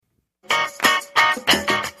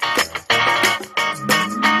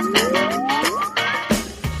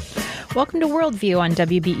Welcome to Worldview on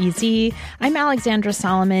WBEZ. I'm Alexandra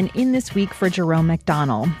Solomon, in this week for Jerome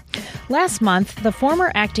McDonnell. Last month, the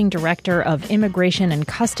former acting director of Immigration and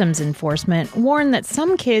Customs Enforcement warned that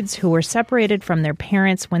some kids who were separated from their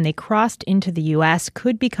parents when they crossed into the U.S.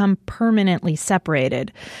 could become permanently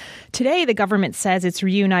separated. Today, the government says it's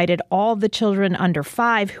reunited all the children under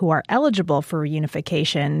 5 who are eligible for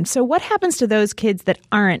reunification. So what happens to those kids that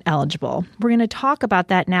aren't eligible? We're going to talk about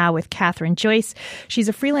that now with Catherine Joyce. She's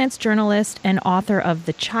a freelance journalist and author of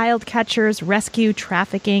The Child Catchers, Rescue,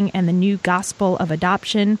 Trafficking, and the New Gospel of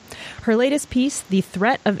Adoption. Her latest piece, The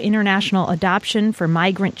Threat of International Adoption for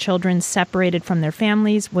Migrant Children Separated from Their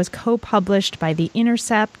Families, was co-published by The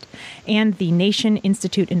Intercept and the Nation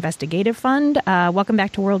Institute Investigative Fund. Welcome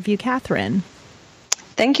back to Worldview, Catherine.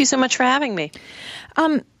 Thank you so much for having me.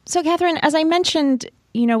 So, Catherine, as I mentioned,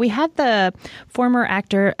 we had the former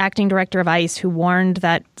acting director of ICE who warned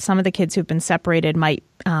that some of the kids who've been separated might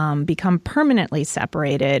become permanently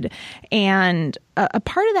separated. And a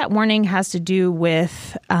part of that warning has to do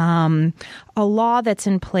with a law that's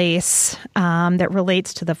in place that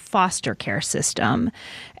relates to the foster care system.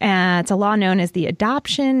 And it's a law known as the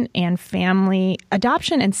Adoption and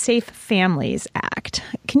Safe Families Act.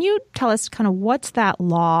 Can you tell us kind of what's that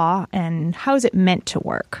law and how is it meant to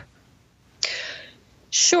work?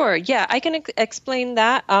 Sure. Yeah, I can explain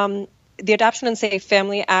that. The Adoption and Safe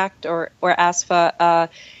Family Act, or ASFA,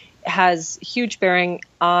 has huge bearing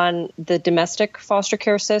on the domestic foster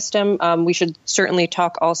care system. We should certainly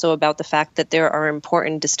talk also about the fact that there are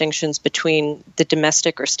important distinctions between the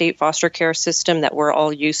domestic or state foster care system that we're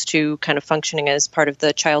all used to kind of functioning as part of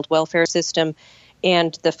the child welfare system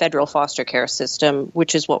and the federal foster care system,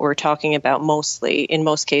 which is what we're talking about mostly in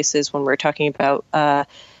most cases when we're talking about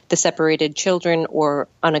the separated children or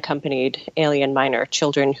unaccompanied alien minor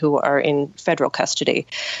children who are in federal custody.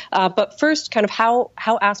 But first, kind of how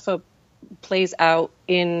ASFA plays out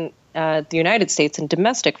in the United States in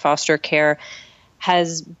domestic foster care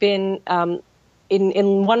has been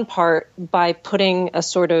in one part by putting a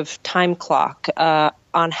sort of time clock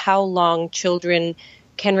on how long children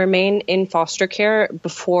can remain in foster care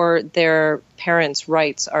before their parents'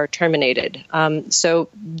 rights are terminated. So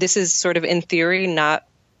this is sort of in theory, not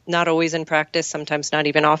always in practice, sometimes not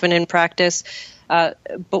even often in practice. But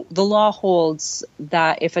the law holds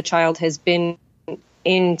that if a child has been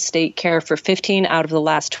in state care for 15 out of the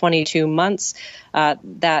last 22 months,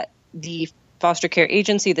 that the foster care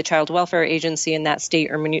agency, the child welfare agency in that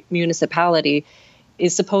state or municipality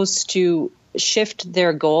is supposed to shift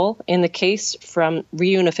their goal in the case from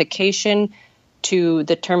reunification to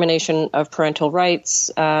the termination of parental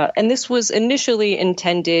rights. And this was initially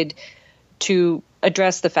intended to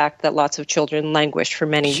address the fact that lots of children languish for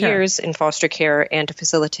many years in foster care and to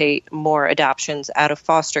facilitate more adoptions out of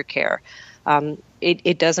foster care.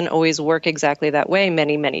 It doesn't always work exactly that way.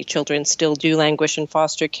 Many children still do languish in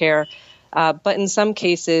foster care. But in some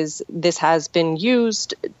cases, this has been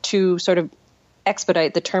used to sort of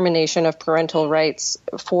expedite the termination of parental rights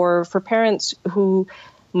for parents who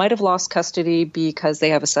might have lost custody because they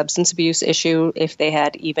have a substance abuse issue, if they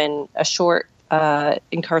had even a short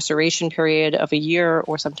incarceration period of a year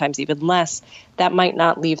or sometimes even less, that might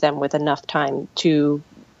not leave them with enough time to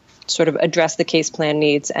sort of address the case plan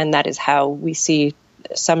needs. And that is how we see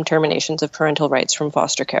some terminations of parental rights from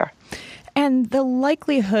foster care. And the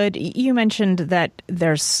likelihood, you mentioned that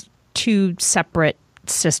there's 2 separate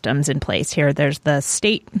systems in place here. There's the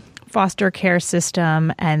state foster care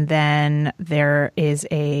system, and then there is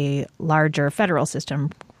a larger federal system.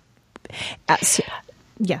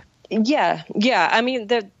 Yeah. I mean,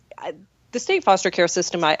 the state foster care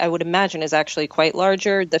system, I would imagine, is actually quite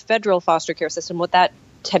larger. The federal foster care system,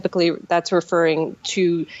 that's referring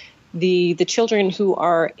to the children who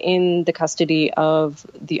are in the custody of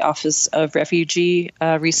the Office of Refugee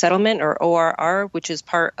Resettlement, or ORR, which is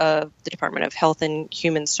part of the Department of Health and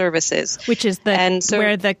Human Services. Which is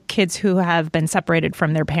where the kids who have been separated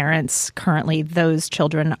from their parents currently, those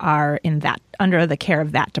children are under the care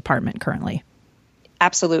of that department currently.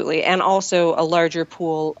 Absolutely. And also a larger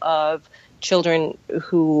pool of children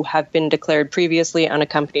who have been declared previously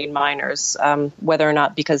unaccompanied minors, whether or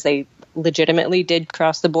not because they legitimately did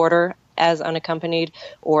cross the border as unaccompanied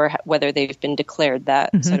or whether they've been declared that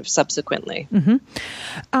sort of subsequently.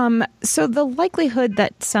 So the likelihood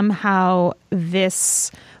that somehow this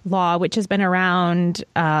law, which has been around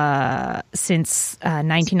since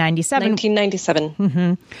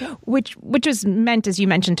 1997. Which is meant, as you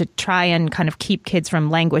mentioned, to try and kind of keep kids from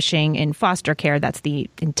languishing in foster care. That's the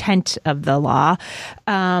intent of the law.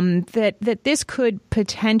 That this could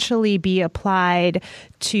potentially be applied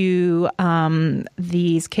to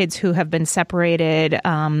these kids who have been separated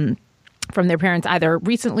from their parents, either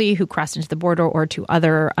recently who crossed into the border or to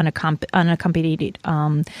other unaccompanied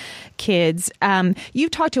kids.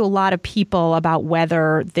 You've talked to a lot of people about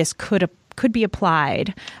whether this could be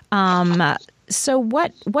applied. So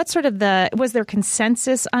what sort of was there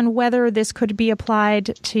consensus on whether this could be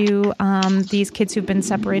applied to these kids who've been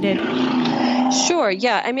separated? Sure.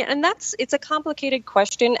 Yeah. I mean, and it's a complicated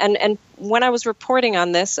question. And when I was reporting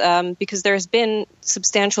on this, because there's been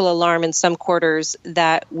substantial alarm in some quarters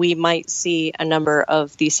that we might see a number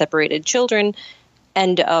of these separated children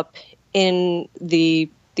end up in the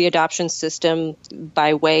adoption system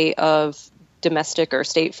by way of domestic or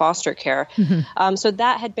state foster care. Mm-hmm. So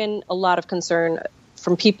that had been a lot of concern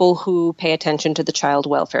from people who pay attention to the child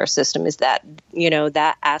welfare system, is that,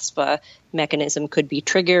 that ASFA mechanism could be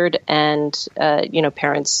triggered and,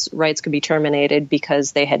 parents' rights could be terminated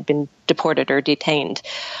because they had been deported or detained.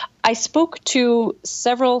 I spoke to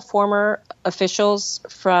several former officials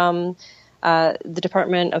from the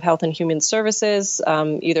Department of Health and Human Services,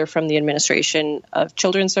 either from the Administration of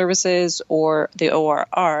Children's Services or the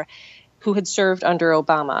ORR, who had served under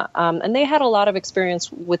Obama. And they had a lot of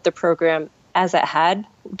experience with the program as it had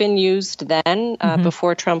been used then,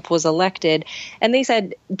 before Trump was elected. And they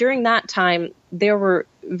said during that time, there were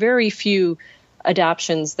very few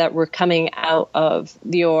adoptions that were coming out of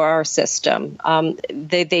the ORR system.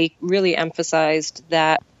 They really emphasized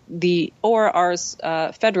that the ORR's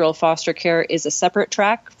federal foster care is a separate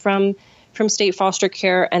track from state foster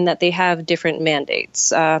care, and that they have different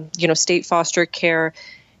mandates. State foster care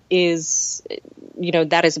is,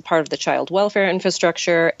 that is a part of the child welfare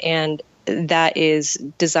infrastructure, and that is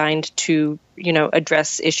designed to,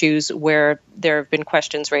 address issues where there have been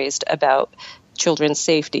questions raised about children's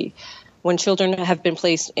safety. When children have been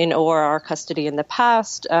placed in ORR custody in the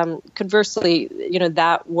past, conversely,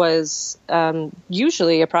 that was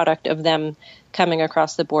usually a product of them coming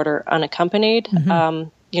across the border unaccompanied. Mm-hmm.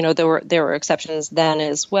 There were exceptions then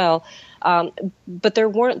as well, but there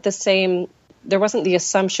wasn't the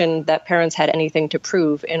assumption that parents had anything to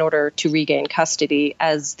prove in order to regain custody,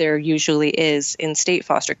 as there usually is in state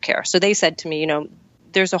foster care. So they said to me,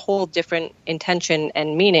 there's a whole different intention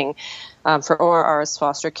and meaning for ORR's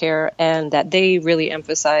foster care, and that they really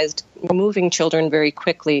emphasized moving children very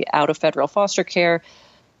quickly out of federal foster care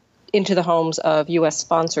into the homes of U.S.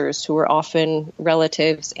 sponsors who were often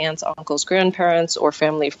relatives, aunts, uncles, grandparents, or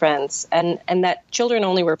family friends, and that children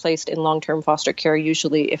only were placed in long-term foster care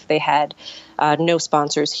usually if they had no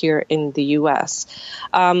sponsors here in the U.S.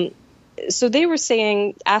 So they were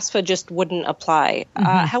saying ASFA just wouldn't apply.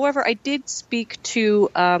 Mm-hmm. However, I did speak to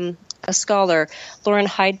a scholar, Lauren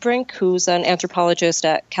Heidbrink, who's an anthropologist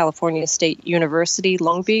at California State University,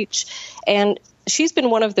 Long Beach, and she's been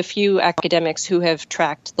one of the few academics who have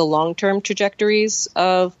tracked the long-term trajectories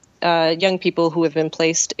of young people who have been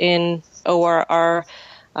placed in ORR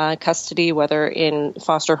custody, whether in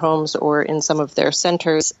foster homes or in some of their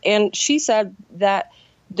centers. And she said that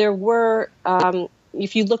there were,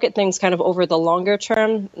 if you look at things kind of over the longer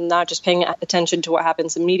term, not just paying attention to what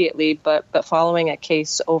happens immediately, but following a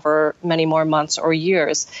case over many more months or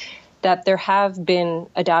years, that there have been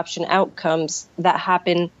adoption outcomes that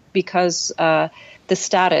happen because the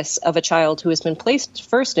status of a child who has been placed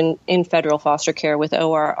first in federal foster care with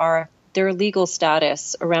ORR, their legal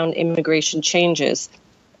status around immigration changes.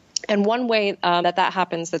 And one way that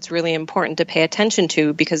happens that's really important to pay attention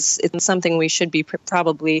to, because it's something we should be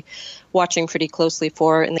probably watching pretty closely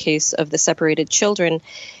for in the case of the separated children,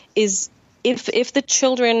 is if the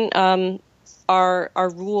children are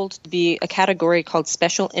ruled to be a category called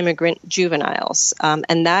special immigrant juveniles.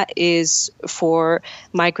 And that is for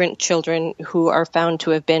migrant children who are found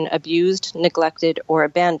to have been abused, neglected, or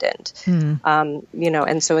abandoned.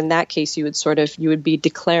 And so in that case, you would be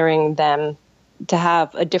declaring them to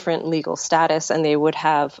have a different legal status, and they would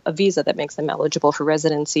have a visa that makes them eligible for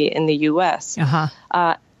residency in the U.S.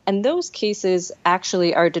 And those cases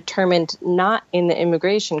actually are determined not in the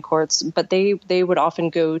immigration courts, but they would often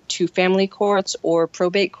go to family courts or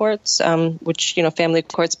probate courts, which, family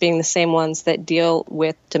courts being the same ones that deal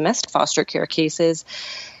with domestic foster care cases.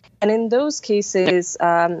 And in those cases,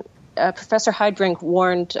 Professor Heidbrink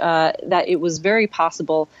warned that it was very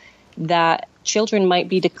possible that children might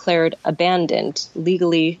be declared abandoned,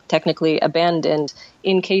 legally, technically abandoned,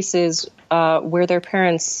 in cases where their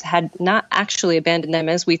parents had not actually abandoned them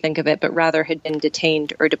as we think of it, but rather had been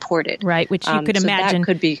detained or deported. Right, which you could imagine that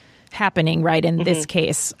could be happening right in this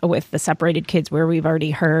case with the separated kids, where we've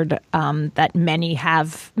already heard that many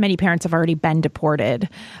parents have already been deported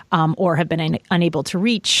or have been unable to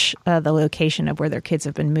reach the location of where their kids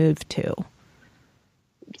have been moved to.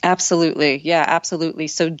 Absolutely. Yeah, absolutely.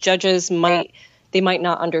 So judges might they might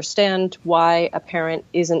not understand why a parent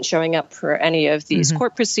isn't showing up for any of these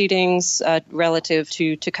court proceedings relative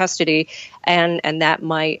to custody, and that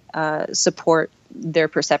might support their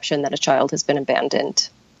perception that a child has been abandoned.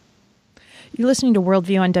 You're listening to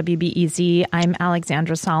Worldview on WBEZ. I'm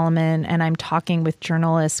Alexandra Solomon, and I'm talking with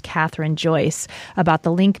journalist Catherine Joyce about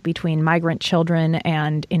the link between migrant children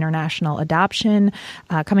and international adoption.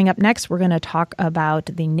 Coming up next, we're going to talk about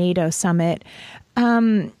the NATO summit.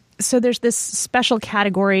 So there's this special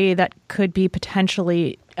category that could be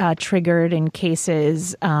potentially triggered in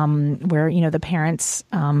cases where, the parents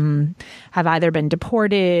have either been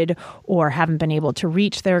deported or haven't been able to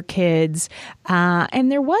reach their kids.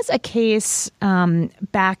 And there was a case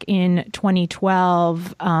back in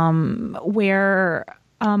 2012 where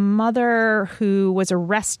a mother who was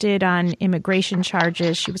arrested on immigration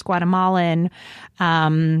charges, she was Guatemalan,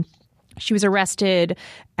 she was arrested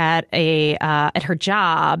at her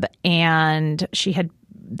job, and she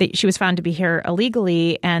was found to be here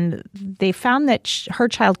illegally, and they found that her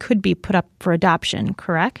child could be put up for adoption.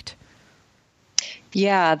 Correct?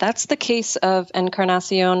 Yeah, that's the case of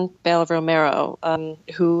Encarnacion Bell Romero,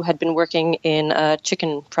 who had been working in a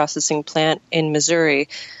chicken processing plant in Missouri.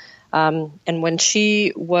 And when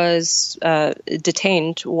she was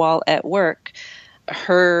detained while at work,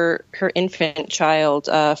 her infant child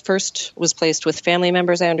first was placed with family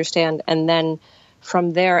members, I understand, and then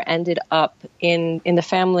from there ended up in the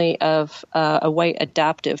family of a white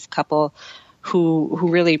adoptive couple who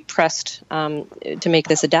really pressed to make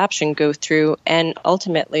this adoption go through. And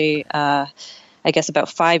ultimately, I guess about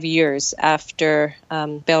 5 years after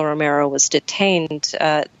Bell Romero was detained,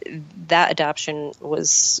 that adoption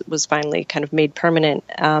was finally kind of made permanent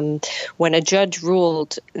when a judge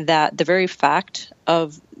ruled that the very fact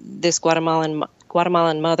of this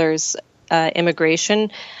Guatemalan mother's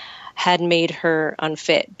immigration had made her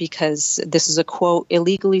unfit, because this is a quote,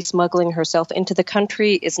 illegally smuggling herself into the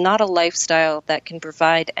country is not a lifestyle that can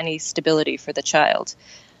provide any stability for the child.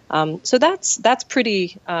 So that's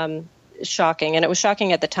pretty shocking, and it was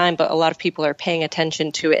shocking at the time, but a lot of people are paying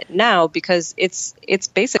attention to it now because it's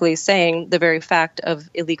basically saying the very fact of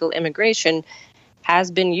illegal immigration has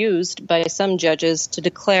been used by some judges to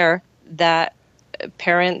declare that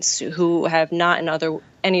parents who have not in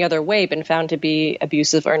any other way been found to be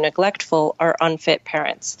abusive or neglectful are unfit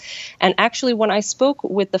parents. And actually, when I spoke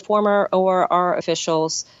with the former ORR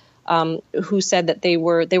officials who said that they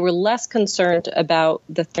were less concerned about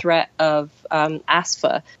the threat of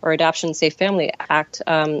ASFA, or Adoption Safe Family Act,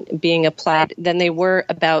 being applied than they were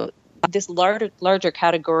about this larger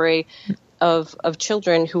category of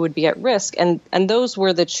children who would be at risk. And those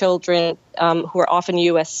were the children who are often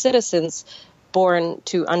U.S. citizens born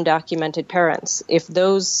to undocumented parents. If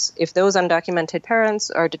those undocumented parents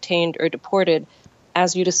are detained or deported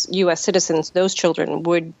as U.S. citizens, those children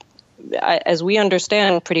would, as we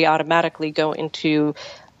understand, pretty automatically go into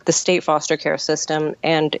the state foster care system.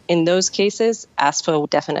 And in those cases, ASFA will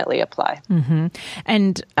definitely apply. Mm-hmm.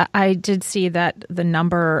 And I did see that the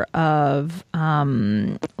number of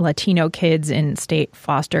Latino kids in state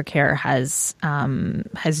foster care has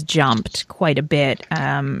jumped quite a bit.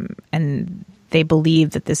 And they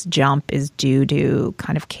believe that this jump is due to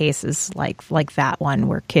kind of cases like that one,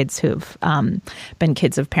 where kids who've been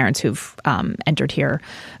kids of parents who've entered here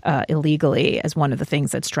illegally as one of the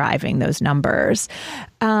things that's driving those numbers.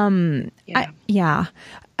 You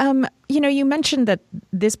mentioned that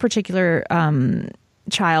this particular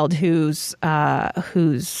child who's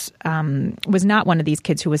was not one of these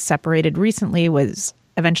kids who was separated recently was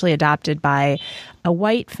eventually adopted by a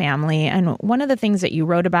white family. And one of the things that you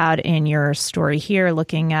wrote about in your story here,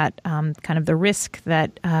 looking at kind of the risk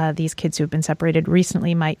that these kids who've been separated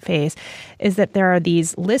recently might face, is that there are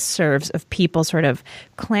these listservs of people sort of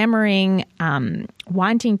clamoring,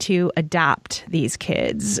 wanting to adopt these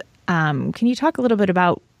kids. Can you talk a little bit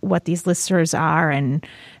about what these listservs are and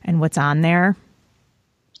what's on there?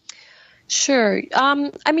 Sure.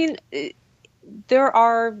 There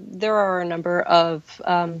are a number of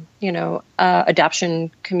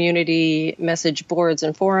adoption community message boards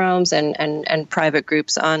and forums and private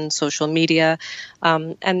groups on social media,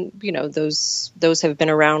 and those have been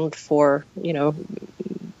around for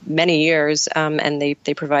many years, and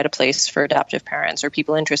they provide a place for adoptive parents or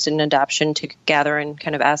people interested in adoption to gather and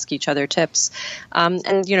kind of ask each other tips.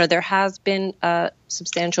 There has been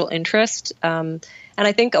substantial interest. And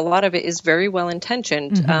I think a lot of it is very well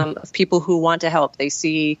intentioned, of people who want to help. They've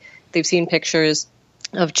seen pictures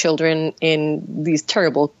of children in these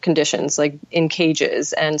terrible conditions, like in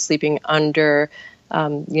cages and sleeping under,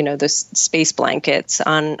 the space blankets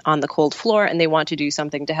on the cold floor, and they want to do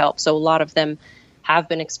something to help. So a lot of them have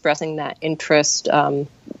been expressing that interest.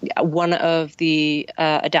 One of the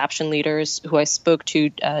adoption leaders who I spoke to,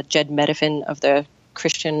 Jed Medifin of the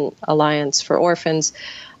Christian Alliance for Orphans,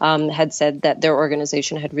 had said that their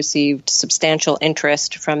organization had received substantial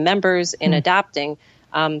interest from members in adopting.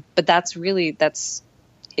 But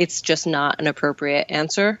it's just not an appropriate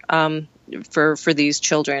answer for these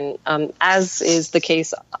children, as is the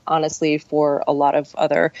case, honestly, for a lot of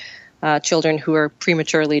other children who are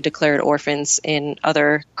prematurely declared orphans in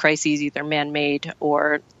other crises, either man-made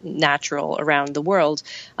or natural around the world.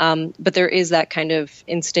 But there is that kind of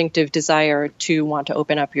instinctive desire to want to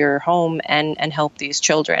open up your home and help these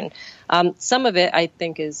children. Some of it, I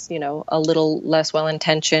think, is, a little less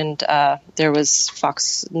well-intentioned. There was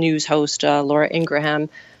Fox News host Laura Ingraham,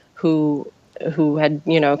 who had,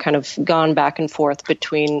 kind of gone back and forth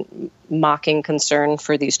between mocking concern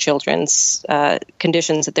for these children's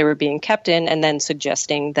conditions that they were being kept in, and then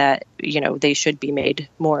suggesting that, they should be made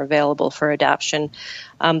more available for adoption.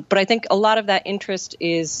 But I think a lot of that interest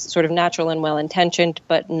is sort of natural and well-intentioned,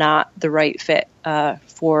 but not the right fit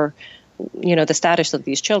for, the status of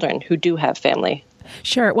these children who do have family.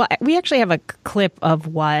 Sure. Well, we actually have a clip of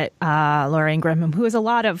what Laura Ingraham, who has a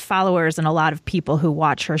lot of followers and a lot of people who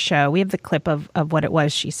watch her show. We have the clip of what it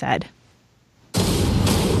was she said.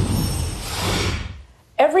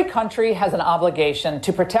 Every country has an obligation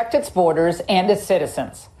to protect its borders and its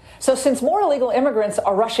citizens. So since more illegal immigrants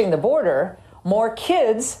are rushing the border, more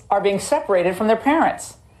kids are being separated from their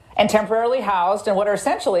parents and temporarily housed in what are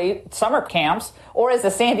essentially summer camps, or as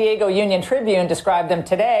the San Diego Union Tribune described them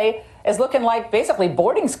today, as looking like basically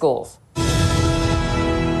boarding schools.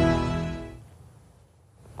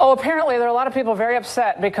 Oh, apparently there are a lot of people very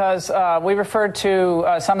upset because we referred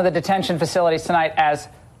to some of the detention facilities tonight as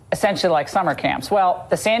essentially like summer camps. Well,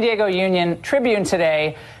 the San Diego Union Tribune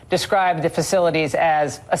today described the facilities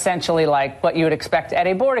as essentially like what you would expect at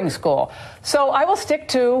a boarding school. So I will stick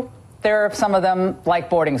to there are some of them like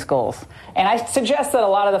boarding schools. And I suggest that a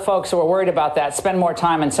lot of the folks who are worried about that spend more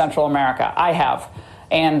time in Central America. I have.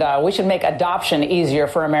 And we should make adoption easier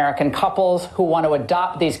for American couples who want to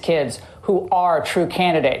adopt these kids who are true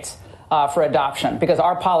candidates for adoption, because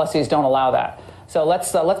our policies don't allow that. So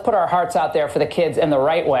let's put our hearts out there for the kids in the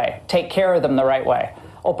right way. Take care of them the right way.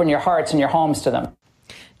 Open your hearts and your homes to them.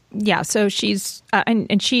 Yeah, so she's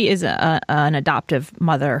and she is an adoptive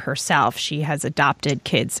mother herself. She has adopted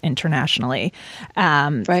kids internationally,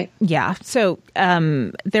 right? Yeah, so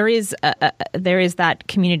there is that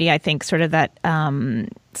community, I think, sort of that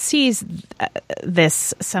sees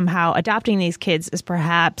this somehow. Adopting these kids is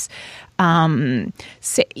perhaps saving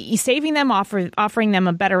them, offering them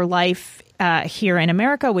a better life here in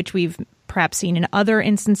America, which we've perhaps seen in other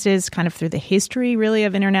instances kind of through the history really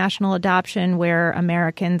of international adoption, where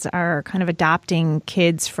Americans are kind of adopting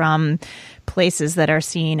kids from places that are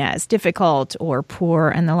seen as difficult or poor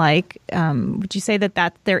and the like. Would you say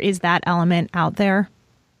that there is that element out there?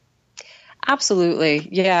 Absolutely.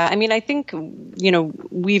 Yeah. I mean, I think,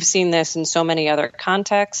 we've seen this in so many other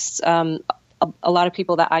contexts. A lot of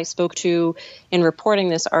people that I spoke to in reporting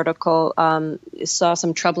this article saw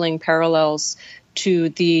some troubling parallels to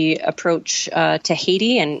the approach to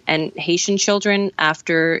Haiti and Haitian children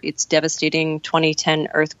after its devastating 2010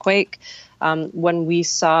 earthquake, when we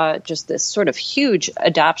saw just this sort of huge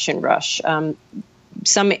adoption rush.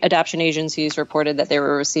 Some adoption agencies reported that they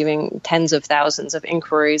were receiving tens of thousands of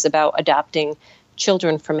inquiries about adopting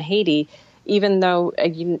children from Haiti, even though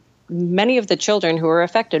many of the children who were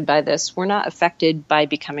affected by this were not affected by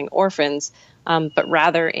becoming orphans, but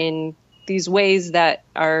rather in these ways that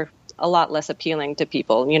are a lot less appealing to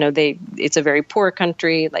people. It's a very poor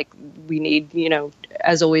country. Like, we need,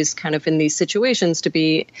 as always, kind of in these situations, to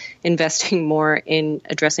be investing more in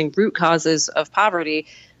addressing root causes of poverty,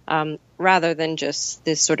 rather than just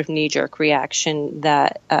this sort of knee-jerk reaction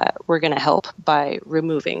that we're going to help by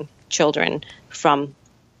removing children from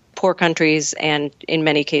poor countries and, in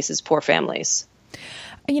many cases, poor families.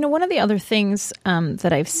 One of the other things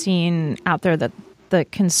that I've seen out there that the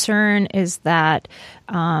concern is that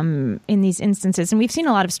in these instances, and we've seen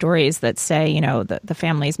a lot of stories that say, the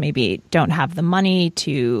families maybe don't have the money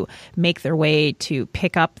to make their way to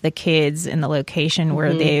pick up the kids in the location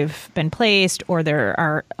where they've been placed, or there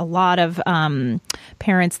are a lot of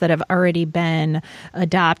parents that have already been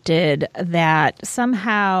adopted, that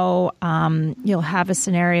somehow you'll have a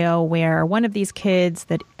scenario where one of these kids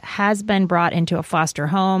that has been brought into a foster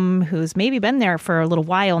home, who's maybe been there for a little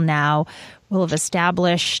while now, will have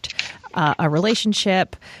established a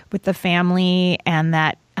relationship with the family, and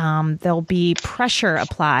that there'll be pressure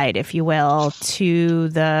applied, if you will, to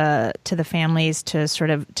the families to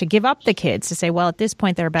to give up the kids, to say, well, at this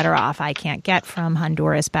point they're better off. I can't get from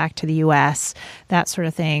Honduras back to the U.S., that sort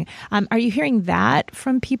of thing. Are you hearing that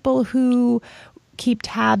from people who keep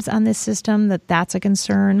tabs on this system, that's a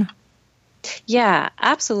concern? Yeah,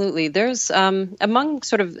 absolutely. There's among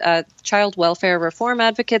child welfare reform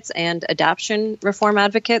advocates and adoption reform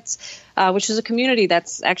advocates, which is a community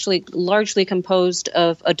that's actually largely composed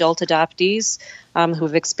of adult adoptees who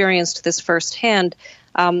have experienced this firsthand.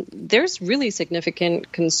 There's really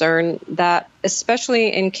significant concern that,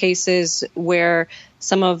 especially in cases where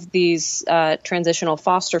some of these transitional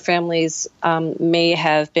foster families may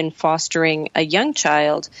have been fostering a young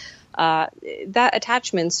child, that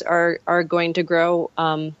attachments are going to grow.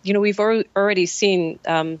 We've already seen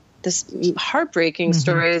this heartbreaking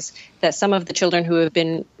stories that some of the children who have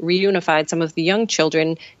been reunified, some of the young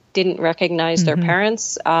children, didn't recognize their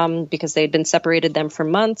parents because they had been separated them for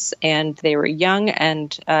months and they were young.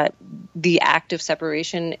 And the act of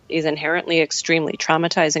separation is inherently extremely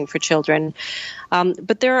traumatizing for children.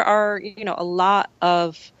 But there are, a lot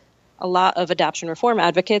of adoption reform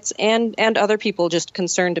advocates and other people, just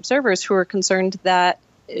concerned observers, who are concerned that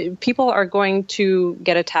people are going to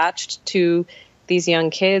get attached to these young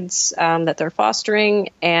kids that they're fostering,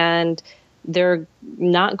 and they're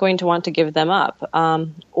not going to want to give them up,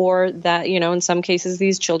 or that, in some cases,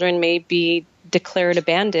 these children may be declared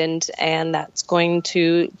abandoned, and that's going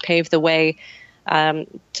to pave the way to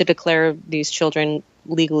declare these children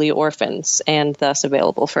legally orphans and thus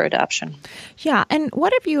available for adoption. Yeah. And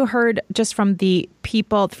what have you heard just from the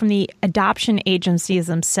people, from the adoption agencies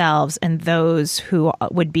themselves and those who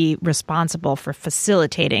would be responsible for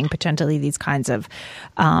facilitating potentially these kinds of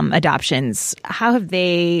adoptions? How have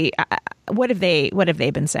they, what have they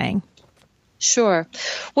been saying? Sure.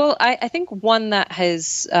 Well, I think one that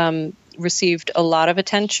has received a lot of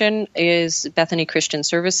attention is Bethany Christian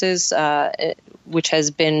Services, which has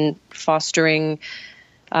been fostering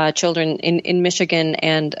children in Michigan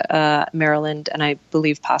and Maryland, and I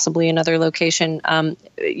believe possibly another location.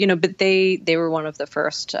 But they were one of the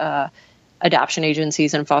first adoption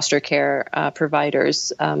agencies and foster care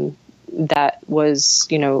providers that was,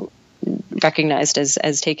 recognized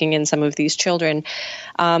as taking in some of these children.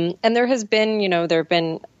 And there have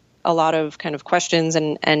been a lot of kind of questions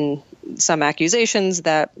and some accusations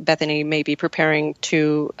that Bethany may be preparing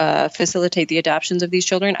to facilitate the adoptions of these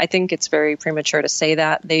children. I think it's very premature to say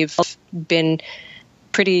that. They've been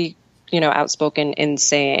pretty, outspoken in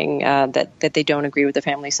saying that they don't agree with the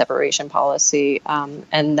family separation policy,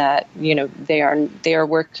 and that they are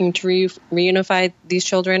working to reunify these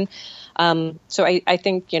children. So I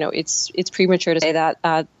think it's premature to say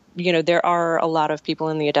that. There are a lot of people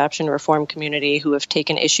in the adoption reform community who have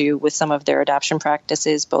taken issue with some of their adoption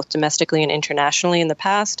practices, both domestically and internationally in the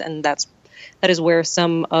past, and that is where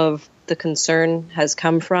some of the concern has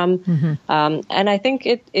come from. And I think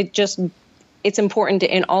it's important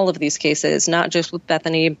in all of these cases, not just with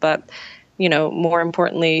Bethany, but more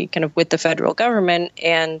importantly, kind of with the federal government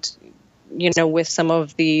and with some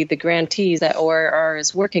of the grantees that ORR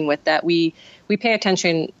is working with, that we pay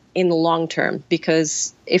attention in the long term,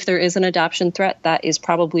 because if there is an adoption threat, that is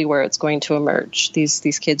probably where it's going to emerge.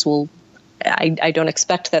 These kids will, I don't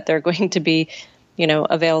expect that they're going to be,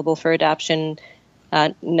 available for adoption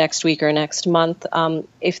next week or next month.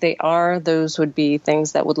 If they are, those would be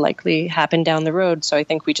things that would likely happen down the road. So I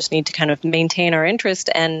think we just need to kind of maintain our interest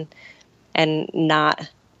and not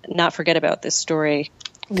forget about this story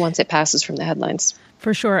once it passes from the headlines.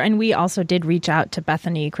 For sure. And we also did reach out to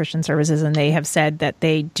Bethany Christian Services, and they have said that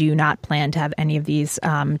they do not plan to have any of these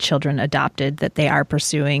children adopted, that they are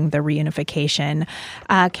pursuing the reunification.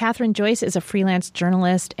 Catherine Joyce is a freelance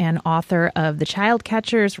journalist and author of The Child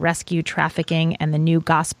Catchers, Rescue Trafficking, and the New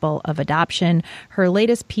Gospel of Adoption. Her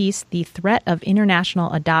latest piece, The Threat of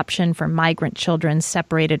International Adoption for Migrant Children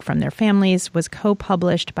Separated from Their Families, was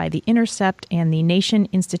co-published by The Intercept and the Nation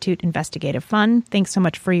Institute Investigative Fund. Thanks so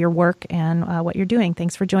much for your work and what you're doing.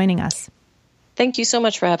 Thanks for joining us. Thank you so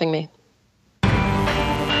much for having me.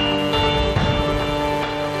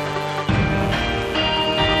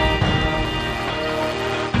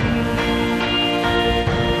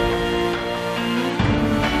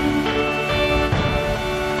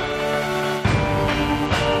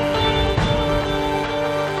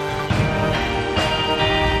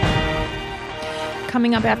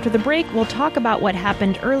 Coming up after the break, we'll talk about what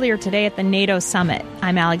happened earlier today at the NATO summit.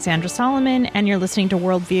 I'm Alexandra Solomon, and you're listening to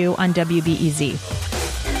Worldview on WBEZ.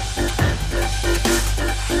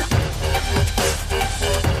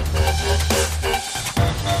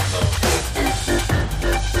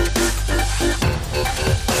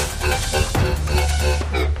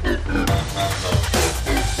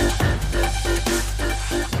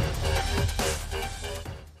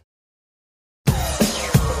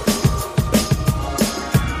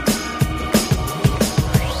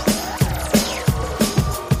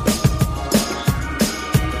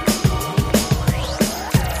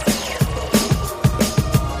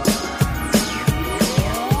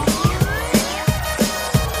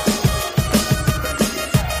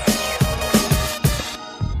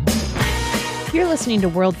 listening to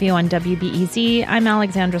Worldview on WBEZ. I'm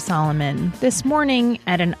Alexandra Solomon. This morning,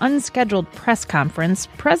 at an unscheduled press conference,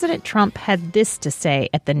 President Trump had this to say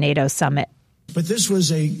at the NATO summit. But this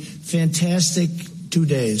was a fantastic 2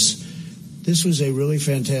 days. This was a really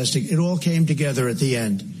fantastic. It all came together at the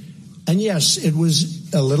end. And yes, it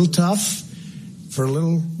was a little tough for a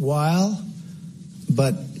little while,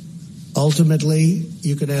 but ultimately,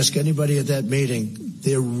 you can ask anybody at that meeting.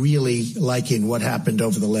 They're really liking what happened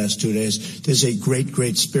over the last 2 days. There's a great,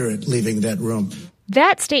 great spirit leaving that room.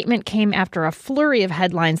 That statement came after a flurry of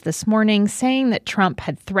headlines this morning saying that Trump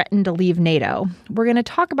had threatened to leave NATO. We're going to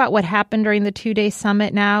talk about what happened during the two-day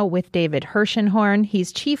summit now with David Hirshenhorn.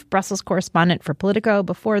 He's chief Brussels correspondent for Politico.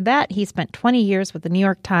 Before that, he spent 20 years with the New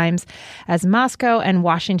York Times as Moscow and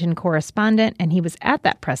Washington correspondent, and he was at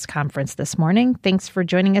that press conference this morning. Thanks for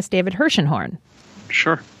joining us, David Hirshenhorn.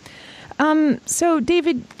 Sure. So,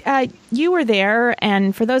 David, you were there,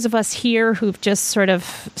 and for those of us here who've just sort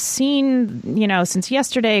of seen, since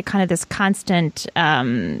yesterday, kind of this constant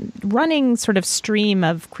running sort of stream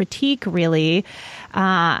of critique, really,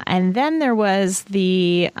 and then there was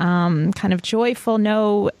the kind of joyful,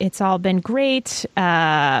 no, it's all been great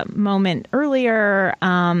moment earlier.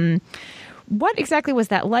 What exactly was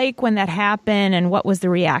that like when that happened, and what was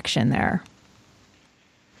the reaction there?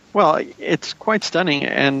 Well, it's quite stunning,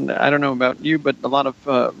 and I don't know about you, but a lot of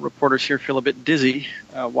reporters here feel a bit dizzy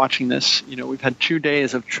watching this. We've had 2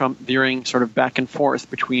 days of Trump veering sort of back and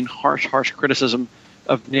forth between harsh criticism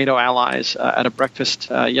of NATO allies at a breakfast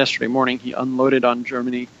yesterday morning. He unloaded on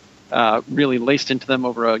Germany, really laced into them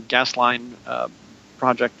over a gas line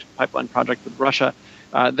pipeline project with Russia.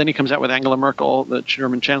 Then he comes out with Angela Merkel, the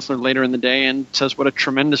German chancellor, later in the day and says what a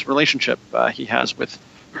tremendous relationship he has with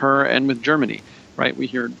her and with Germany. Right, we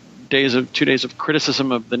hear 2 days of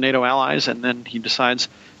criticism of the NATO allies, and then he decides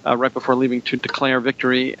right before leaving to declare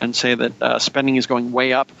victory and say that spending is going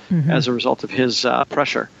way up as a result of his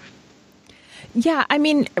pressure. Yeah, I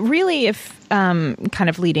mean, really, if kind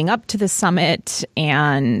of leading up to the summit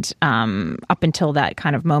and up until that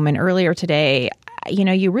kind of moment earlier today,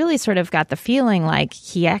 you really sort of got the feeling like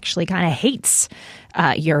he actually kind of hates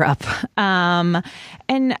Europe. And,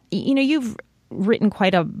 you've written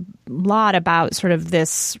quite a lot about sort of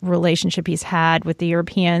this relationship he's had with the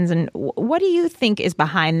Europeans. And what do you think is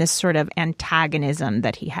behind this sort of antagonism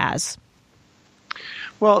that he has?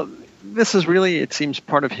 Well, this is really, it seems,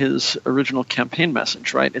 part of his original campaign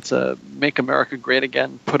message, right? It's a make America great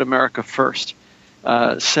again, put America first.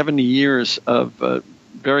 70 years of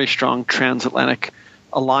very strong transatlantic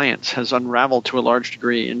alliance has unraveled to a large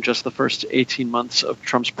degree in just the first 18 months of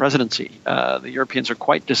Trump's presidency. The Europeans are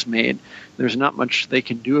quite dismayed. There's not much they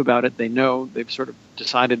can do about it. They know they've sort of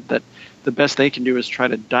decided that the best they can do is try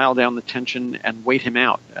to dial down the tension and wait him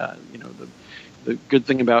out. The good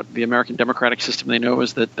thing about the American democratic system, they know,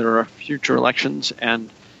 is that there are future elections, and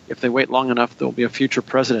if they wait long enough, there'll be a future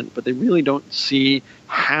president. But they really don't see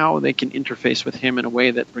how they can interface with him in a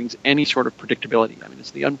way that brings any sort of predictability. I mean,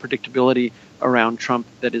 it's the unpredictability around Trump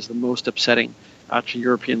that is the most upsetting to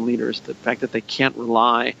European leaders. The fact that they can't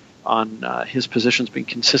rely on his positions being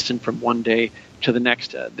consistent from one day to the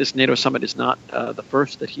next. This NATO summit is not the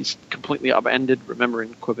first that he's completely upended. Remember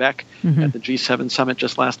in Quebec at the G7 summit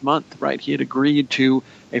just last month, right? He had agreed to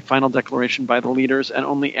a final declaration by the leaders, and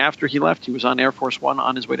only after he left, he was on Air Force One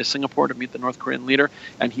on his way to Singapore to meet the North Korean leader,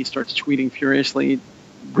 and he starts tweeting furiously,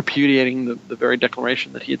 repudiating the very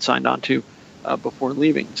declaration that he had signed on to before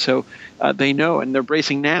leaving. So they know, and they're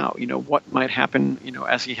bracing now, what might happen,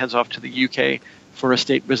 as he heads off to the UK for a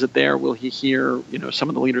state visit there. Will he hear, some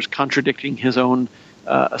of the leaders contradicting his own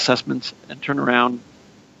assessments and turn around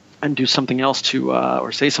and do something else to,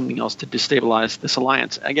 or say something else to destabilize this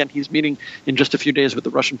alliance? Again, he's meeting in just a few days with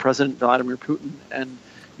the Russian president, Vladimir Putin. And,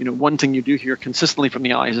 one thing you do hear consistently from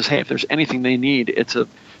the allies is, hey, if there's anything they need, it's a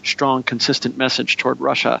strong, consistent message toward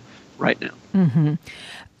Russia right now.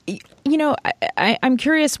 I'm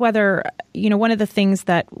curious whether, one of the things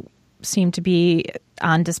that seemed to be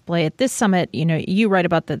on display at this summit, you write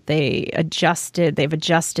about that they've adjusted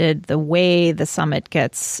the way the summit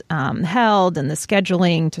gets held and the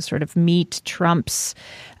scheduling to sort of meet Trump's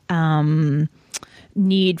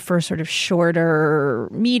need for sort of shorter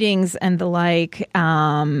meetings and the like.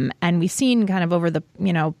 And we've seen kind of over the,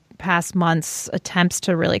 past months attempts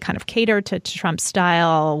to really kind of cater to Trump's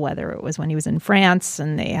style, whether it was when he was in France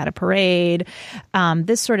and they had a parade,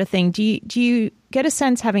 this sort of thing. Do you get a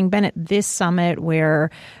sense, having been at this summit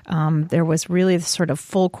where there was really this sort of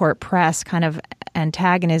full court press kind of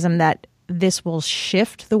antagonism, that this will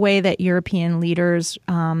shift the way that European leaders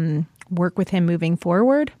work with him moving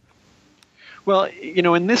forward? Well,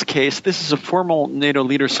 in this case, this is a formal NATO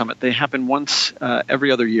leader summit. They happen once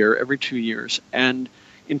every other year, every 2 years. And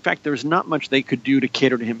in fact, there's not much they could do to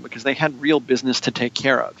cater to him because they had real business to take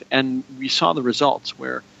care of. And we saw the results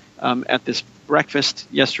where at this breakfast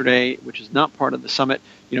yesterday, which is not part of the summit,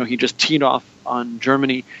 he just teed off on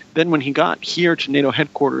Germany. Then when he got here to NATO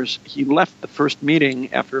headquarters, he left the first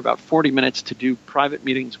meeting after about 40 minutes to do private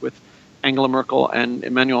meetings with Angela Merkel and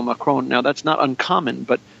Emmanuel Macron. Now, that's not uncommon,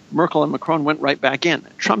 but Merkel and Macron went right back in.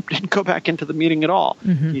 Trump didn't go back into the meeting at all.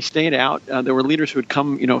 Mm-hmm. He stayed out. There were leaders who had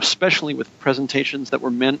come, especially with presentations that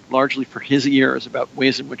were meant largely for his ears about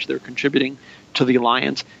ways in which they're contributing to the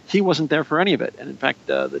alliance. He wasn't there for any of it. And in fact,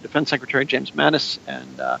 the Defense Secretary, James Mattis,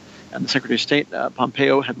 and the Secretary of State,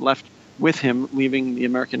 Pompeo, had left with him, leaving the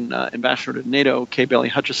American ambassador to NATO, Kay Bailey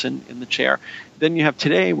Hutchison, in the chair. Then you have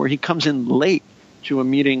today where he comes in late to a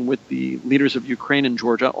meeting with the leaders of Ukraine and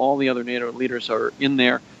Georgia. All the other NATO leaders are in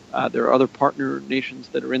there. There are other partner nations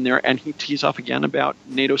that are in there, and he tees off again about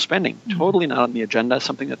NATO spending. Mm-hmm. Totally not on the agenda,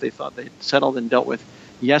 something that they thought they'd settled and dealt with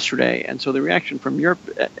yesterday. And so the reaction from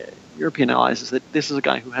European allies is that this is a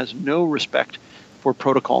guy who has no respect for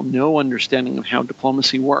protocol, no understanding of how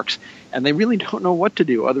diplomacy works, and they really don't know what to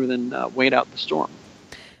do other than wait out the storm.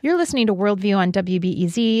 You're listening to Worldview on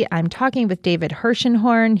WBEZ. I'm talking with David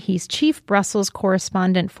Hirshenhorn. He's chief Brussels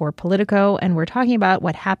correspondent for Politico, and we're talking about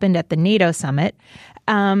what happened at the NATO summit.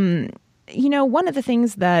 One of the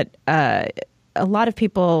things that a lot of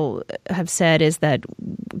people have said is that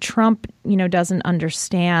Trump, doesn't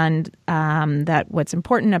understand that what's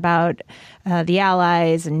important about the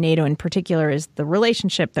allies and NATO in particular is the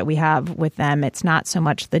relationship that we have with them. It's not so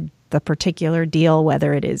much the particular deal,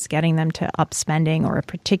 whether it is getting them to up spending or a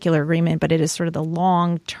particular agreement, but it is sort of the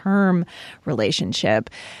long-term relationship.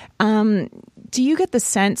 Do you get the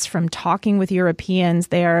sense from talking with Europeans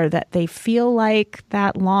there that they feel like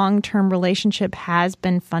that long-term relationship has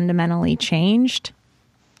been fundamentally changed?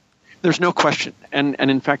 There's no question. And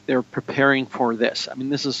in fact, they're preparing for this. I mean,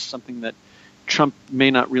 this is something that Trump may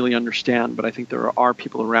not really understand, but I think there are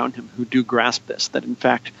people around him who do grasp this, that in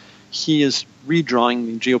fact, he is redrawing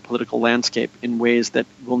the geopolitical landscape in ways that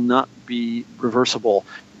will not be reversible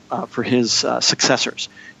for his successors,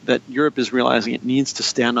 that Europe is realizing it needs to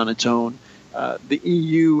stand on its own. The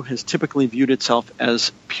EU has typically viewed itself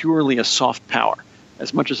as purely a soft power.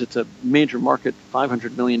 As much as it's a major market,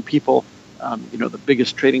 500 million people, the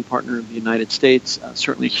biggest trading partner of the United States,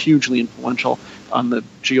 certainly hugely influential on the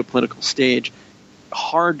geopolitical stage.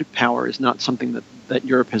 Hard power is not something that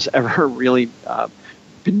Europe has ever really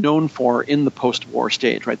been known for in the post-war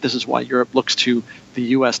stage, right? This is why Europe looks to the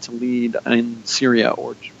U.S. to lead in Syria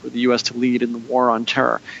or for the U.S. to lead in the war on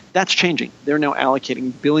terror. That's changing. They're now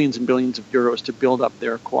allocating billions and billions of euros to build up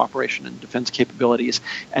their cooperation and defense capabilities.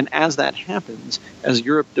 And as that happens, as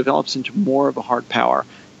Europe develops into more of a hard power,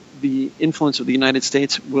 the influence of the United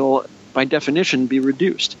States will, by definition, be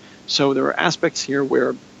reduced. So there are aspects here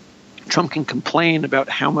where Trump can complain about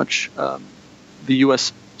how much the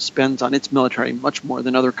U.S. spends on its military, much more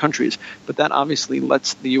than other countries. But that obviously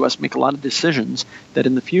lets the U.S. make a lot of decisions that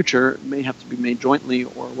in the future may have to be made jointly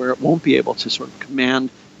or where it won't be able to sort of command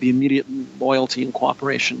the immediate loyalty and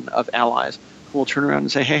cooperation of allies who will turn around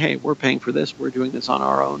and say, hey, we're paying for this. We're doing this on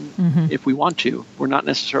our own if we want to. We're not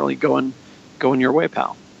necessarily going your way,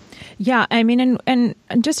 pal. Yeah, I mean, and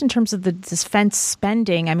just in terms of the defense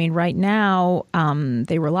spending, I mean, right now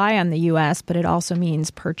they rely on the U.S., but it also means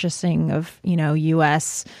purchasing of,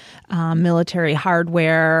 U.S. Military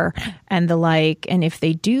hardware and the like. And if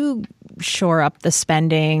they do shore up the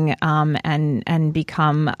spending and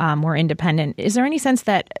become more independent, is there any sense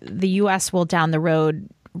that the U.S. will down the road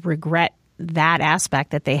regret that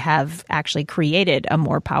aspect, that they have actually created a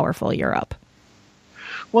more powerful Europe?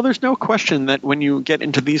 Well, there's no question that when you get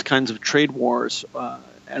into these kinds of trade wars,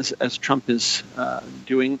 as Trump is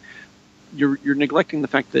doing, you're neglecting the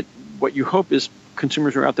fact that what you hope is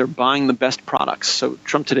consumers are out there buying the best products. So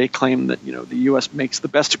Trump today claimed that the U.S. makes the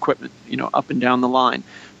best equipment, up and down the line.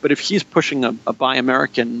 But if he's pushing a Buy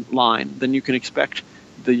American line, then you can expect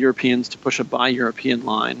the Europeans to push a Buy European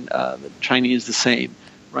line. The Chinese the same,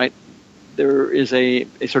 right? There is a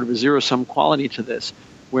sort of a zero-sum quality to this,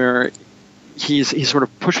 where he's sort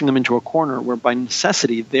of pushing them into a corner where by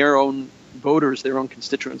necessity their own voters, their own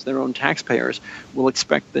constituents, their own taxpayers will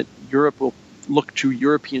expect that Europe will look to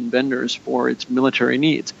European vendors for its military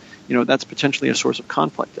needs. That's potentially a source of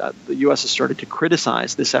conflict. The U.S. has started to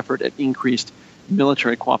criticize this effort at increased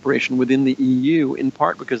military cooperation within the EU, in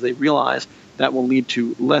part because they realize that will lead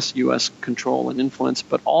to less U.S. control and influence,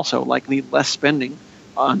 but also likely less spending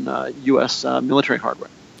on U.S. military hardware.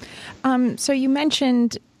 So you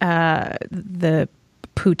mentioned the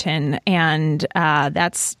Putin. And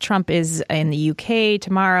Trump is in the UK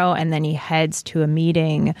tomorrow, and then he heads to a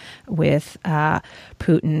meeting with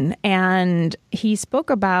Putin. And he spoke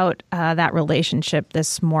about that relationship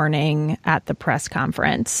this morning at the press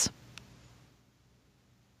conference.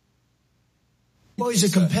 Well, he's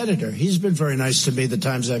a competitor. He's been very nice to me the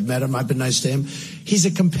times I've met him. I've been nice to him. He's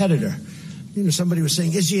a competitor. Somebody was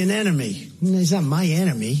saying, is he an enemy? No, he's not my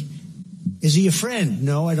enemy. Is he a friend?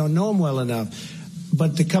 No, I don't know him well enough.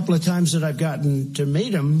 But the couple of times that I've gotten to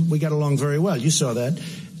meet him, we got along very well. You saw that.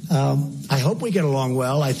 I hope we get along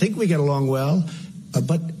well. I think we get along well.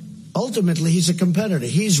 But ultimately, he's a competitor.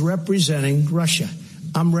 He's representing Russia.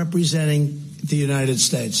 I'm representing the United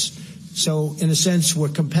States. So, in a sense, we're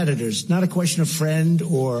competitors. Not a question of friend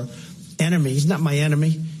or enemy. He's not my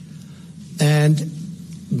enemy. And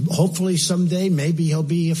hopefully someday maybe he'll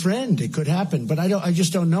be a friend. It could happen. But I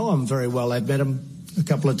just don't know him very well. I've met him a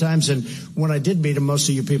couple of times. And when I did meet him, most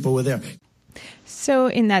of you people were there. So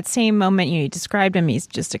in that same moment, you described him, he's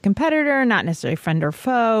just a competitor, not necessarily friend or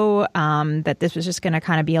foe, that this was just going to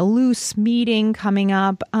kind of be a loose meeting coming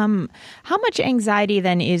up. How much anxiety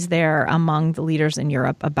then is there among the leaders in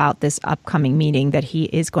Europe about this upcoming meeting that he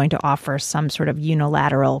is going to offer some sort of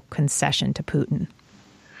unilateral concession to Putin?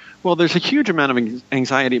 Well, there's a huge amount of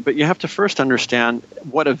anxiety, but you have to first understand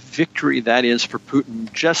what a victory that is for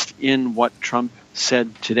Putin just in what Trump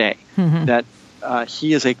said today, that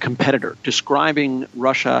he is a competitor, describing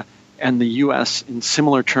Russia and the U.S. in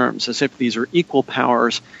similar terms, as if these are equal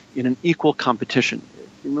powers in an equal competition.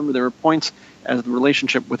 Remember, there were points as the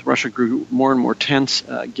relationship with Russia grew more and more tense,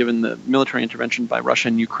 given the military intervention by Russia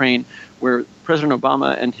in Ukraine, where President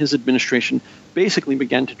Obama and his administration basically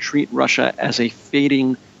began to treat Russia as a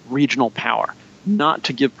fading regional power, not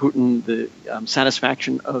to give Putin the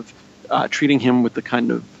satisfaction of treating him with the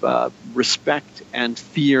kind of respect and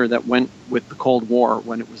fear that went with the Cold War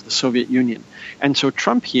when it was the Soviet Union. And so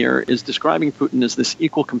Trump here is describing Putin as this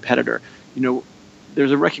equal competitor.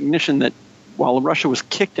 There's a recognition that while Russia was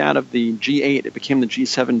kicked out of the G8, it became the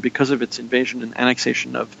G7 because of its invasion and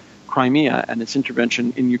annexation of Crimea and its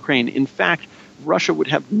intervention in Ukraine. In fact, Russia would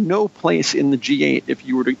have no place in the G8 if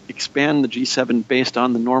you were to expand the G7 based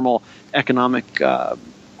on the normal economic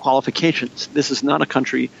qualifications. This is not a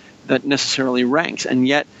country that necessarily ranks, and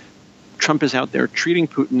yet Trump is out there treating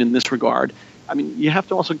Putin in this regard. I mean, you have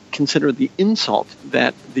to also consider the insult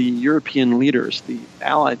that the European leaders, the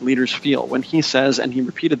allied leaders, feel when he says, and he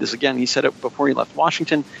repeated this again, he said it before he left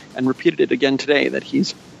Washington and repeated it again today, that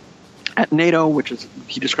he's at NATO, which is,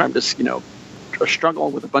 he described as, a struggle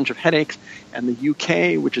with a bunch of headaches, and the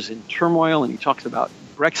UK, which is in turmoil, and he talks about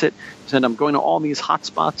Brexit. He said, I'm going to all these hot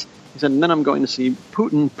spots. He said, and then I'm going to see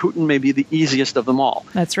Putin. Putin may be the easiest of them all.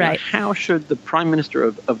 That's right. Now, how should the Prime Minister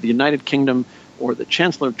of the United Kingdom or the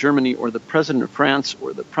Chancellor of Germany or the President of France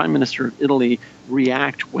or the Prime Minister of Italy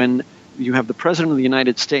react when you have the President of the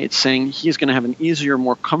United States saying he's going to have an easier,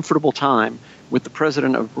 more comfortable time with the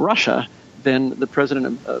President of Russia than the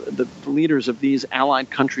President of the leaders of these allied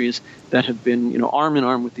countries that have been, arm in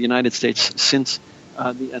arm with the United States since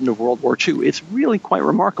the end of World War II? It's really quite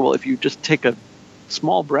remarkable if you just take a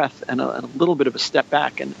small breath and a little bit of a step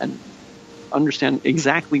back and understand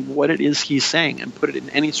exactly what it is he's saying and put it in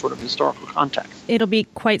any sort of historical context. It'll be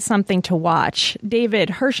quite something to watch. David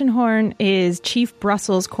Hirshenhorn is chief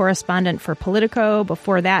Brussels correspondent for Politico.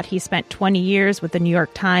 Before that, he spent 20 years with the New York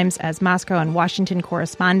Times as Moscow and Washington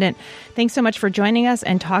correspondent. Thanks so much for joining us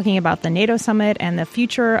and talking about the NATO summit and the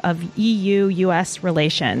future of EU-U.S.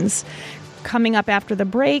 relations. Coming up after the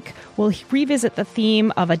break, we'll revisit the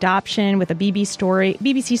theme of adoption with a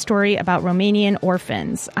BBC story about Romanian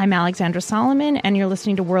orphans. I'm Alexandra Solomon, and you're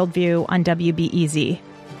listening to Worldview on WBEZ.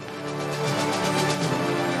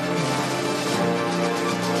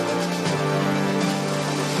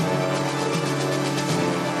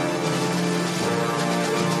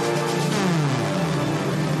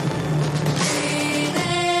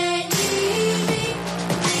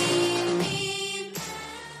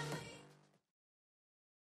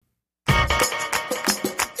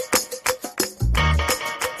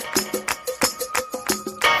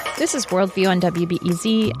 This is Worldview on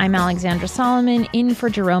WBEZ. I'm Alexandra Solomon, in for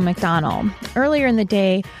Jerome McDonnell. Earlier in the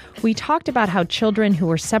day, we talked about how children who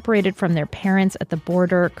were separated from their parents at the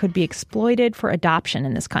border could be exploited for adoption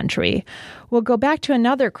in this country. We'll go back to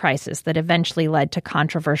another crisis that eventually led to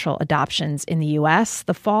controversial adoptions in the U.S.,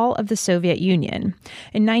 the fall of the Soviet Union.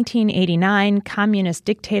 In 1989, communist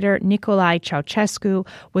dictator Nicolae Ceausescu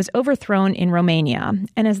was overthrown in Romania,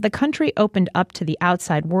 and as the country opened up to the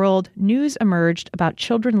outside world, news emerged about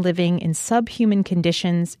children living in subhuman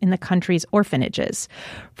conditions in the country's orphanages.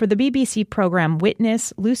 For the BBC program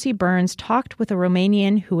Witness, Lucy Burns talked with a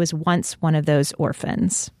Romanian who was once one of those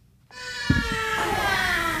orphans.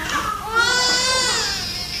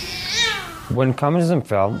 When communism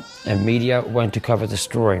fell and media went to cover the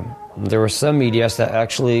story, there were some media that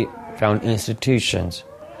actually found institutions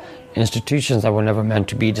that were never meant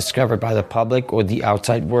to be discovered by the public or the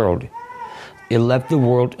outside world. It left the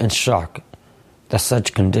world in shock that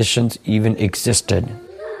such conditions even existed.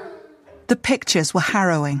 The pictures were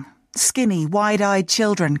harrowing. Skinny, wide-eyed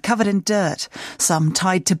children covered in dirt, some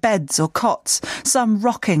tied to beds or cots, some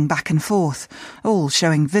rocking back and forth, all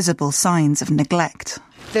showing visible signs of neglect.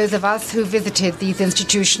 Those of us who visited these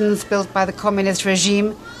institutions built by the communist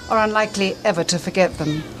regime are unlikely ever to forget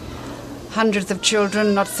them. Hundreds of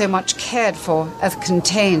children not so much cared for as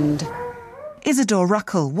contained. Isidore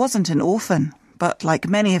Ruckel wasn't an orphan, but like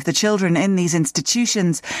many of the children in these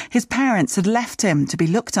institutions, his parents had left him to be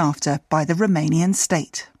looked after by the Romanian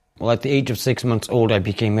state. Well, at the age of 6 months old, I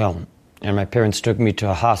became ill, and my parents took me to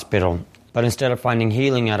a hospital. But instead of finding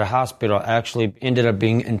healing at a hospital, I actually ended up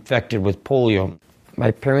being infected with polio.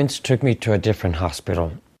 My parents took me to a different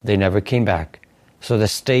hospital. They never came back. So the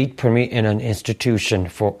state put me in an institution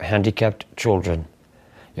for handicapped children.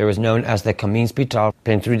 It was known as the Cămin Spital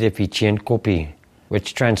pentru Deficient Copii,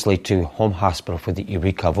 which translates to Home Hospital for the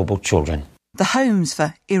Irrecoverable Children. The homes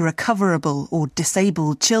for irrecoverable or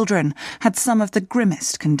disabled children had some of the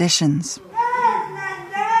grimmest conditions.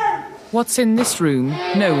 What's in this room,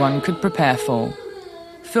 no one could prepare for.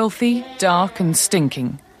 Filthy, dark and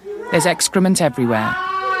stinking. There's excrement everywhere.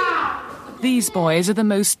 These boys are the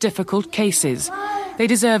most difficult cases. They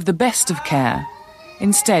deserve the best of care.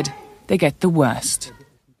 Instead, they get the worst.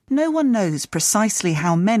 No one knows precisely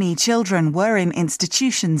how many children were in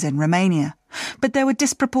institutions in Romania, but there were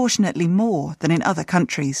disproportionately more than in other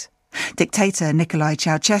countries. Dictator Nicolae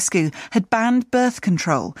Ceausescu had banned birth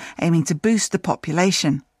control, aiming to boost the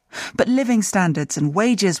population. But living standards and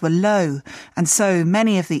wages were low, and so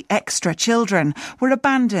many of the extra children were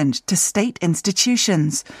abandoned to state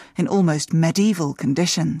institutions in almost medieval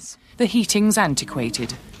conditions. The heating's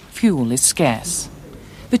antiquated. Fuel is scarce.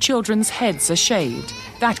 The children's heads are shaved.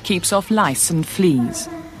 That keeps off lice and fleas.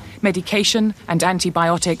 Medication and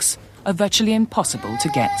antibiotics are virtually impossible to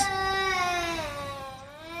get.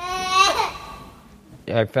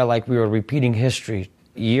 I felt like we were repeating history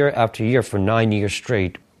year after year for 9 years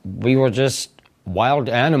straight. We were just wild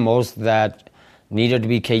animals that needed to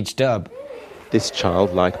be caged up. This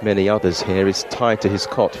child, like many others here, is tied to his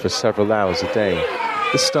cot for several hours a day.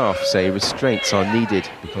 The staff say restraints are needed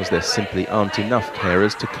because there simply aren't enough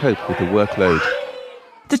carers to cope with the workload.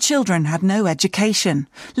 The children had no education,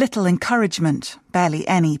 little encouragement, barely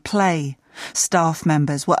any play. Staff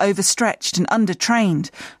members were overstretched and undertrained,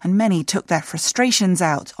 and many took their frustrations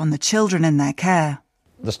out on the children in their care.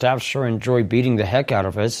 The staff sure enjoyed beating the heck out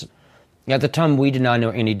of us. At the time, we did not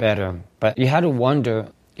know any better. But you had to wonder,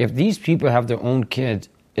 if these people have their own kids,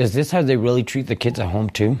 is this how they really treat the kids at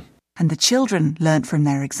home too? And the children learnt from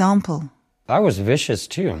their example. I was vicious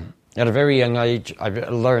too. At a very young age, I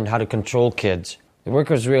learned how to control kids. The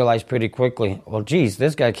workers realized pretty quickly, well, geez,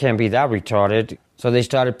 this guy can't be that retarded. So they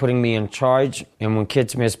started putting me in charge, and when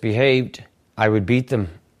kids misbehaved, I would beat them,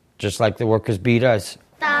 just like the workers beat us.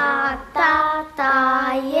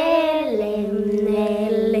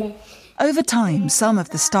 Over time, some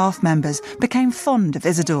of the staff members became fond of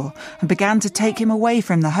Isidore and began to take him away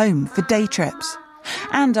from the home for day trips.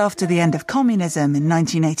 And after the end of communism in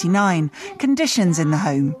 1989, conditions in the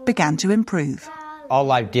home began to improve. All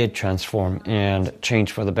life did transform and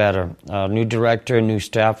change for the better. New director, new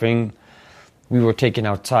staffing. We were taken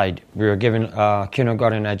outside. We were given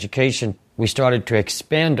kindergarten education. We started to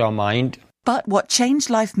expand our mind. But what changed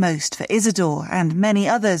life most for Isidore and many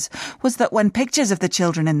others was that when pictures of the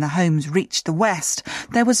children in the homes reached the West,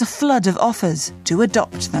 there was a flood of offers to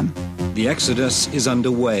adopt them. The exodus is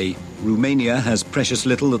underway. Romania has precious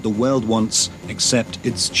little that the world wants except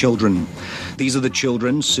its children. These are the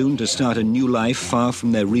children soon to start a new life far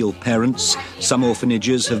from their real parents. Some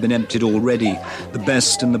orphanages have been emptied already. The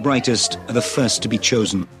best and the brightest are the first to be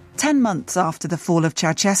chosen. 10 months after the fall of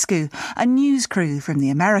Ceausescu, a news crew from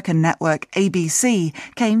the American network ABC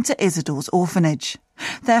came to Isidore's orphanage.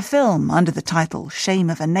 Their film, under the title Shame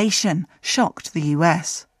of a Nation, shocked the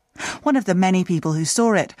US. One of the many people who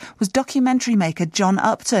saw it was documentary maker John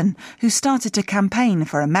Upton, who started to campaign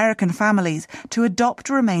for American families to adopt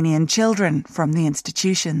Romanian children from the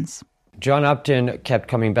institutions. John Upton kept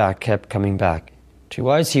coming back. To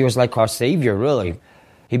us, he was like our savior, really.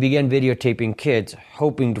 He began videotaping kids,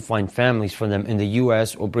 hoping to find families for them in the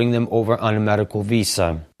U.S. or bring them over on a medical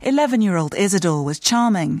visa. 11-year-old Isidore was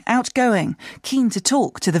charming, outgoing, keen to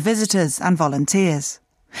talk to the visitors and volunteers.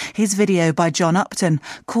 His video by John Upton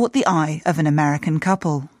caught the eye of an American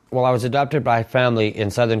couple. Well, I was adopted by a family in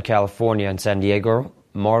Southern California in San Diego,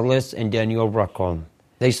 Marlis and Daniel Ruckel.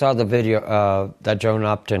 They saw the video that John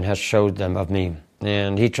Upton has showed them of me,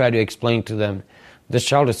 and he tried to explain to them, this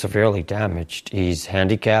child is severely damaged. He's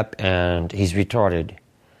handicapped and he's retarded.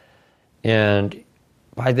 And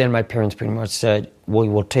by then my parents pretty much said, we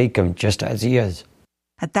will take him just as he is.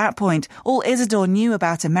 At that point, all Isidore knew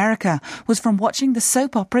about America was from watching the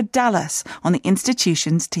soap opera Dallas on the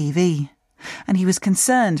institution's TV. And he was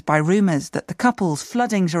concerned by rumours that the couples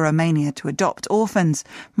flooding to Romania to adopt orphans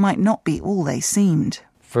might not be all they seemed.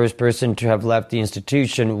 First person to have left the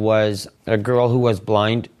institution was a girl who was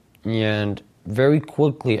blind, and very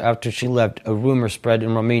quickly after she left, a rumor spread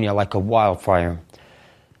in Romania like a wildfire.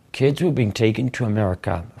 Kids were being taken to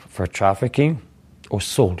America for trafficking or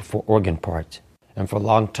sold for organ parts. And for a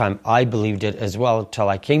long time, I believed it as well until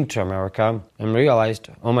I came to America and realized,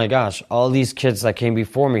 oh my gosh, all these kids that came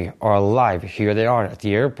before me are alive. Here they are at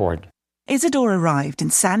the airport. Isidore arrived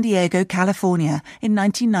in San Diego, California in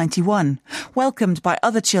 1991, welcomed by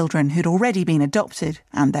other children who'd already been adopted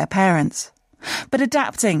and their parents. But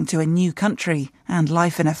adapting to a new country and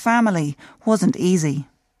life in a family wasn't easy.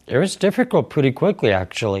 It was difficult pretty quickly,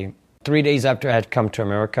 actually. 3 days after I had come to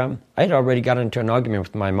America, I had already got into an argument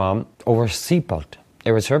with my mom over a seatbelt.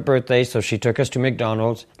 It was her birthday, so she took us to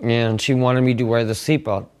McDonald's, and she wanted me to wear the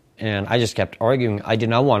seatbelt. And I just kept arguing. I did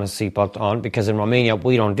not want a seatbelt on because in Romania,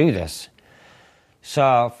 we don't do this.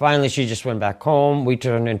 So finally, she just went back home. We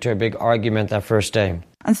turned into a big argument that first day.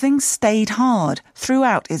 And things stayed hard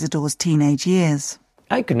throughout Isidore's teenage years.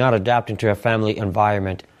 I could not adapt into a family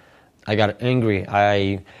environment. I got angry.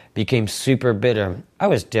 I became super bitter. I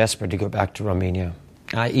was desperate to go back to Romania.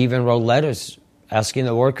 I even wrote letters asking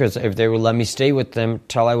the workers if they would let me stay with them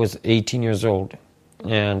till I was 18 years old.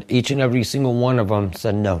 And each and every single one of them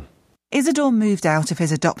said no. Isidore moved out of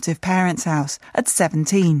his adoptive parents' house at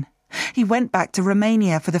 17. He went back to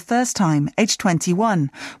Romania for the first time, aged 21,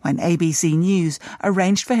 when ABC News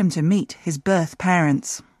arranged for him to meet his birth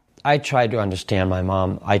parents. I tried to understand my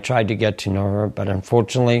mom. I tried to get to know her, but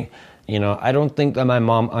unfortunately, I don't think that my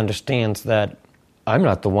mom understands that I'm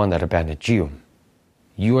not the one that abandoned you.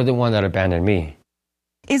 You are the one that abandoned me.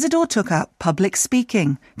 Isidore took up public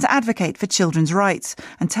speaking to advocate for children's rights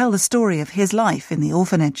and tell the story of his life in the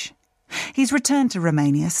orphanage. He's returned to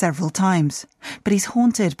Romania several times, but he's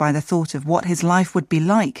haunted by the thought of what his life would be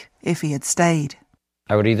like if he had stayed.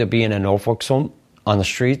 I would either be in an orphanage home, on the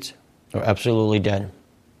streets, or absolutely dead.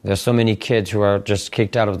 There's so many kids who are just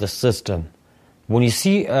kicked out of the system. When you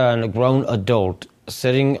see a grown adult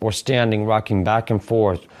sitting or standing, rocking back and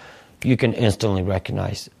forth, you can instantly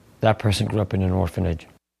recognize that person grew up in an orphanage.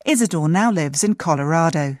 Isidore now lives in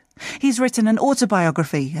Colorado. He's written an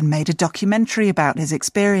autobiography and made a documentary about his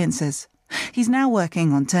experiences. He's now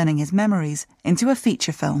working on turning his memories into a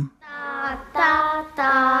feature film.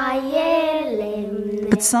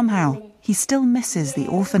 But somehow, he still misses the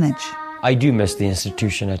orphanage. I do miss the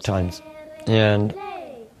institution at times. And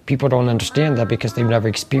people don't understand that because they've never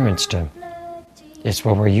experienced it. It's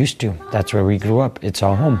what we're used to. That's where we grew up. It's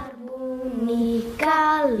our home.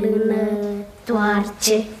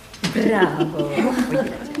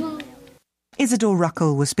 Isidore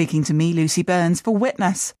Ruckel was speaking to me, Lucy Burns, for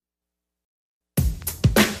Witness.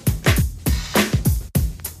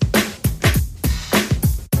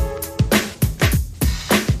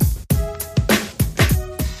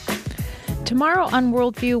 Tomorrow on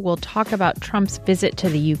Worldview, we'll talk about Trump's visit to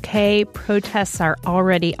the UK. Protests are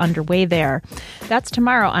already underway there. That's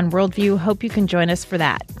tomorrow on Worldview. Hope you can join us for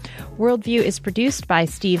that. Worldview is produced by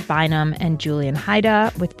Steve Bynum and Julian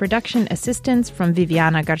Haida, with production assistance from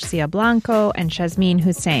Viviana Garcia Blanco and Shazmin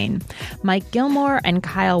Hussein. Mike Gilmore and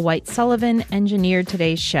Kyle White-Sullivan engineered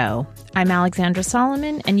today's show. I'm Alexandra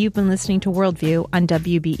Solomon, and you've been listening to Worldview on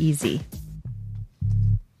WBEZ.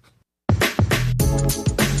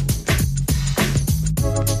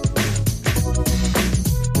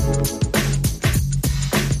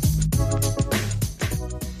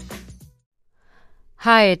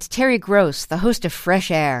 Hi, it's Terry Gross, the host of Fresh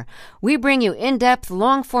Air. We bring you in-depth,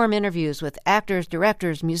 long-form interviews with actors,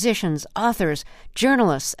 directors, musicians, authors,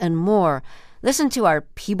 journalists, and more. Listen to our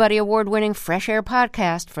Peabody Award-winning Fresh Air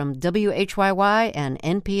podcast from WHYY and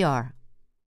NPR.